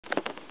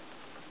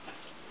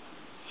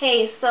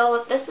Hey,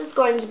 so this is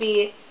going to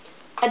be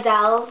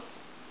Adele,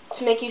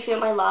 To Make You Feel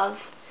My Love,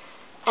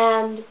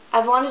 and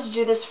I've wanted to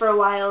do this for a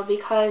while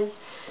because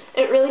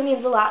it really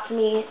means a lot to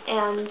me,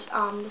 and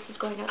this is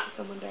going out to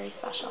someone very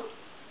special.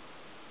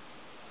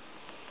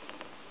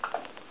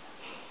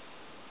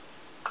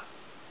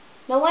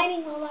 No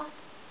whining, Lola.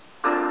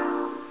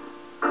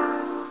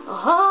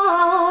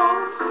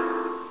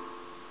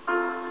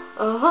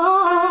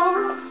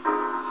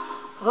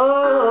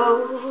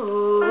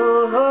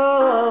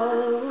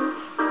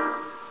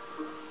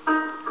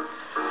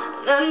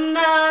 Na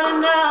na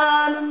na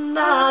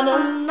na na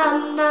na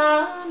na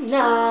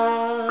na.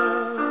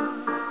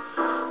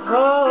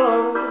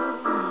 Oh,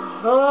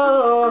 oh,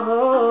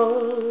 oh.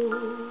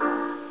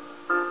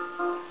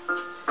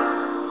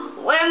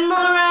 When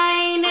the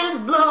rain is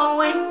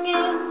blowing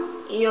in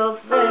your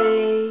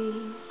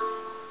face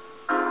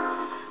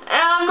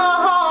and the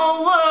whole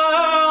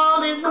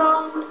world is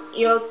on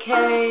your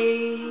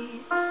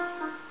case,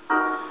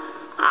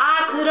 I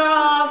could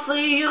offer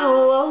you a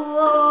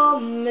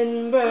warm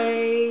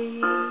embrace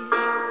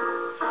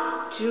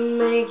to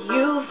make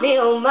you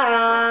feel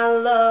my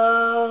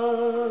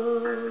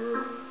love.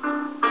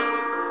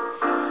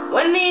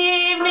 When the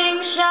evening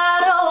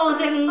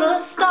shadows and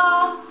the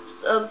stars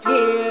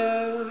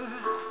appear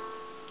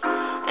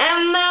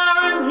and there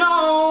is no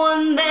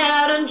one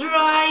there to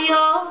dry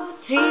your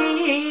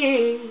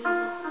tears,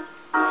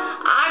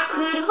 I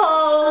could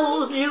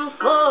hold you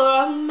for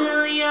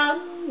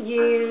 1,000,000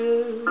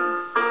 years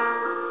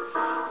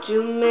to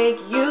make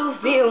you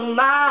feel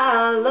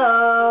my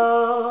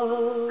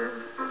love.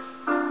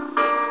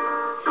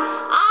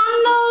 I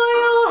know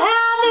you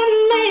haven't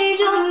made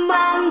your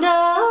mind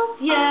up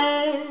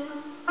yet,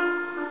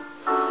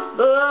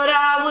 but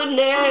I would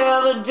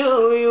never do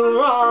you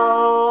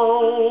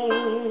wrong.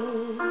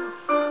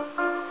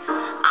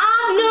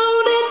 I've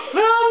known it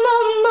from the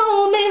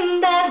moment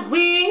that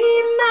we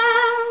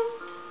met,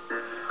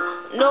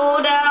 no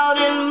doubt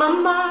in my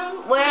mind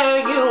where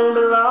you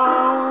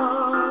belong.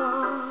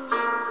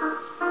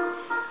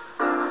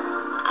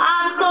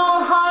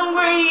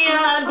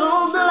 I'd go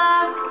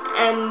black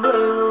and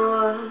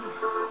blue,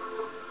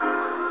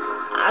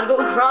 I'd go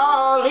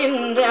crawling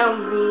down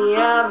the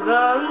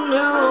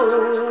avenue.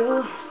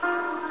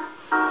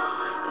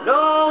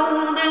 No,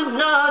 there's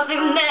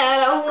nothing that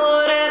I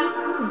wouldn't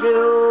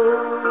do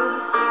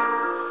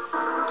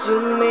to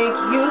make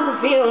you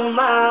feel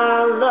my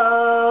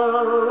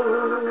love.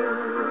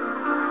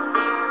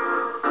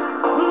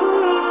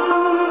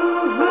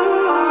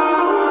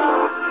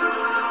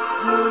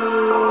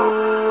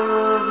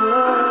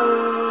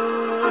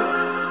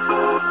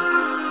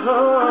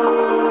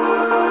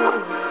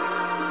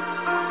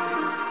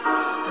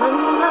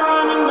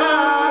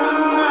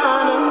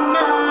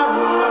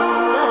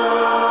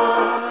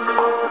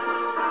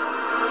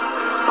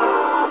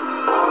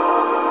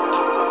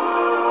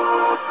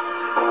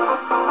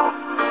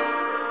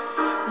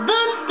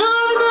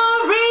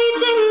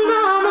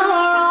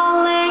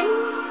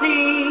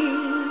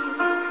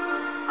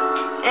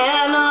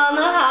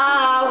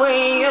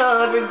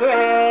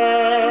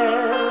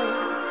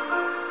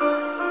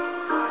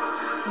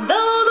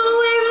 Though the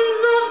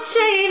winds of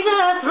change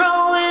are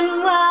throwing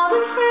wild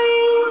and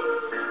free,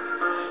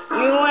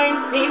 you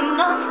ain't seen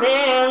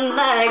nothing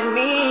like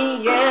me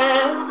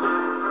yet.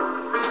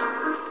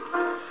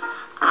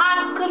 I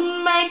could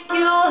make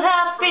you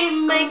happy,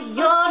 make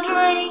your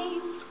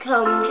dreams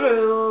come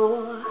true.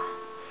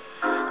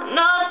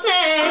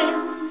 Nothing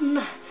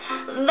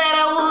that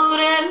I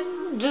wouldn't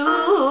do.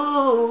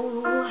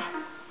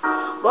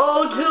 Go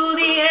to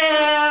the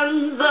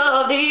ends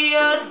of the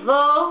earth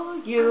for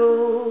you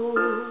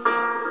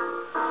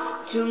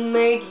to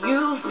make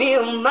you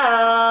feel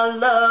my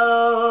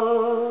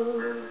love.